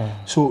time.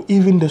 So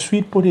even the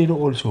sweet potato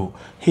also,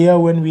 here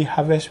when we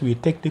harvest, we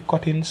take the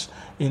cuttings,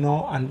 you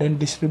know, and then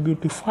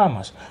distribute to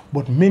farmers.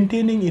 But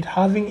maintaining it,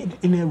 having it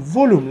in a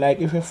volume, like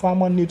if a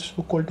farmer needs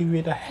to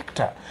cultivate a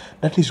hectare,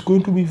 that is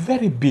going to be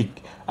very big,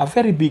 a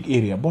very big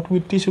area. But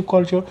with tissue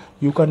culture,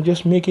 you can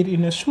just make it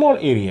in a small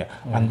area,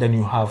 and then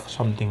you have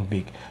something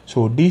big.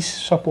 So these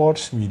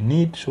supports we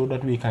need so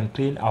that we can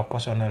train our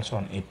personnel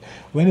on it.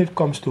 When it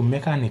comes to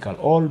mechanical,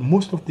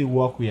 most of the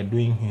work we are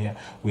doing here,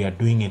 we are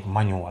doing it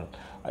manual.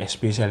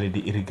 Especially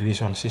the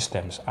irrigation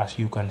systems, as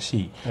you can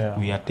see,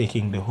 we are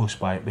taking the hose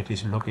pipe. It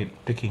is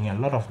taking a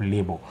lot of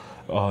labor,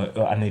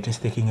 and it is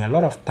taking a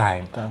lot of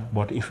time.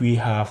 But if we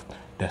have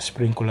the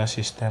sprinkler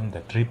system,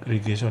 the drip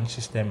irrigation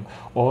system,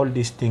 all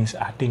these things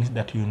are things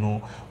that, you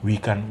know, we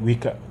can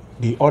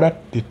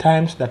the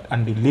times that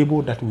and the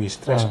labor that we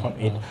stress on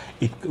it,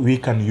 we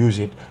can use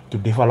it to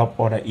develop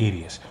other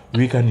areas.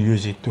 We can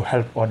use it to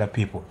help other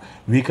people.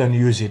 We can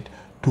use it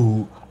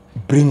to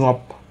bring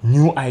up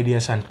new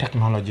ideas and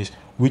technologies,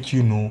 which,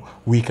 you know,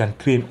 we can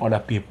train other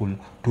people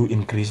to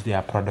increase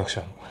their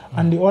production.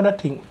 And the other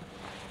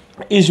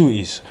issue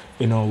is,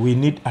 you know, we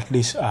need at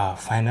least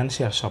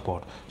financial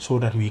support so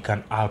that we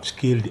can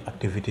upscale the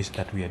activities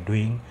that we are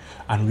doing,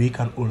 and we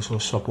can also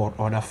support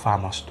other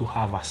farmers to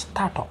have a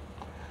startup.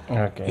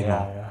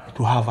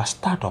 To have a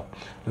startup.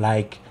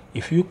 Like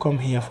if you come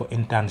here for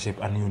internship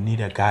and you need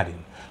a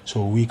garden,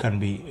 so we can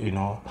be, you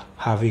know,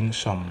 having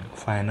some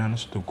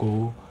finance to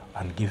go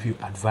and give you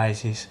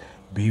advices,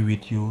 be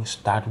with you,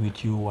 start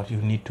with you, what you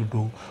need to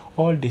do.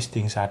 All these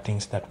things are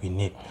things that we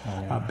need.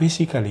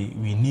 Basically,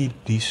 we need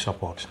these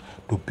supports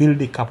to build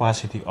the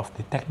capacity of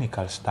the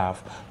technical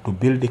staff, to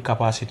build the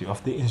capacity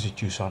of the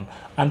institution,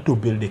 and to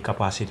build the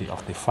capacity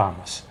of the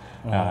farmers.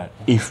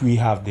 If we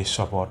have this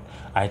support,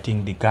 I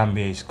think the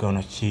Gambia is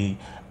going to see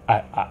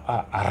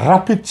a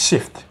rapid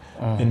shift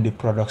in the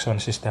production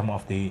system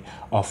of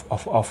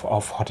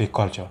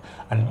horticulture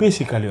and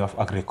basically of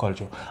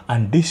agriculture.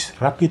 And this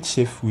rapid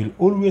shift will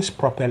always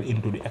propel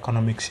into the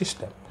economic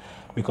system,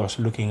 because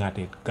looking at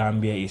it,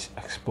 Gambia is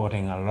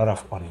exporting a lot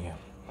of onion,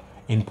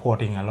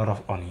 importing a lot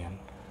of onion,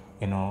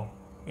 you know,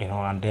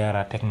 and there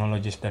are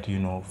technologies that, you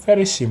know,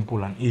 very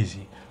simple and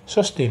easy,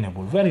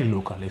 sustainable, very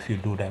local. If you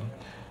do them,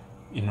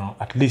 you know,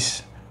 at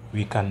least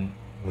we can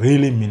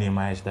really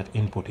minimize that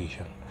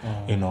importation.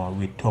 You know,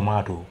 with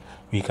tomato,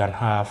 we can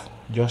have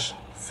just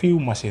few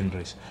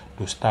machineries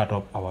to start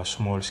up our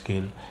small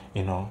scale,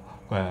 you know,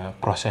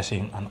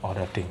 processing and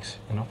other things.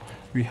 You know,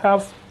 we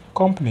have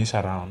companies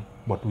around,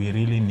 but we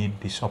really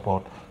need the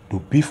support to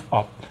beef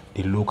up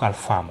the local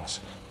farmers,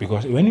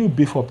 because when you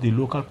beef up the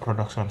local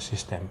production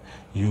system,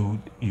 you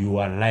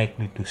are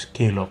likely to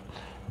scale up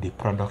the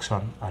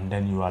production, and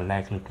then you are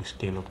likely to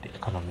scale up the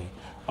economy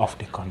of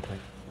the country.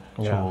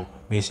 So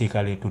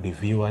basically, to the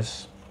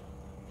viewers,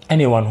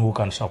 anyone who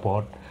can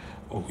support,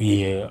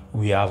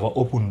 we have an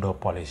open door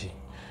policy.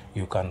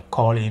 You can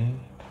call in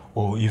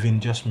or even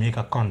just make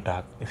a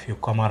contact. If you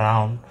come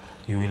around,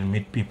 you will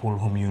meet people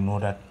whom you know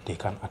that they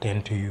can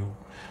attend to you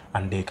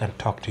and they can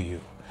talk to you,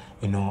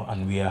 you know.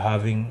 And we are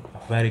having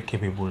a very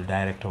capable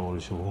director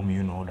also, whom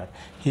you know that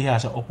he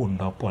has an open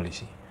door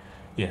policy.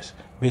 Yes,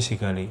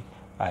 basically,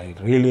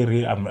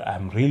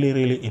 I'm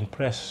really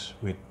impressed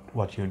with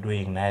what you're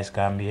doing, Nice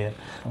Gambia,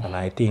 and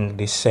I think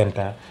this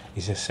center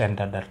is a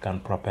center that can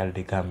propel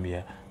the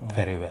Gambia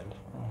very well.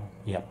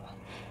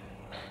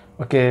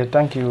 Okay,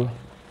 thank you.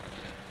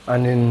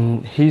 And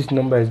then his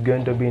number is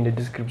going to be in the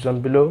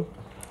description below,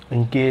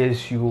 in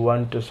case you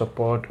want to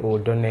support or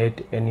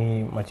donate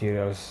any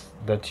materials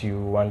that you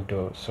want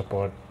to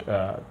support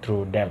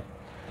through them.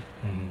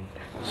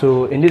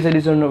 So in this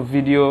edition of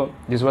video,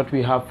 this is what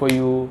we have for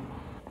you.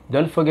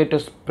 Don't forget to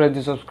press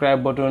the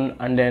subscribe button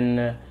and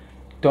then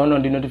turn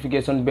on the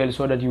notification bell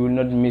so that you will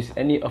not miss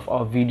any of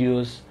our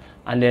videos,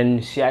 and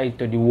then share it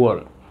to the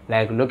world.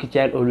 Like Lucky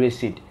Child always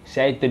said,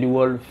 share it to the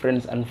world,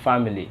 friends and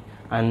family.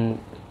 And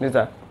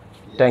Mr.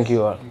 Thank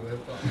you all. You're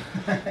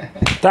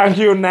welcome. Thank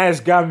you, Nice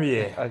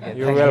Gambia. Okay,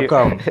 You're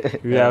welcome.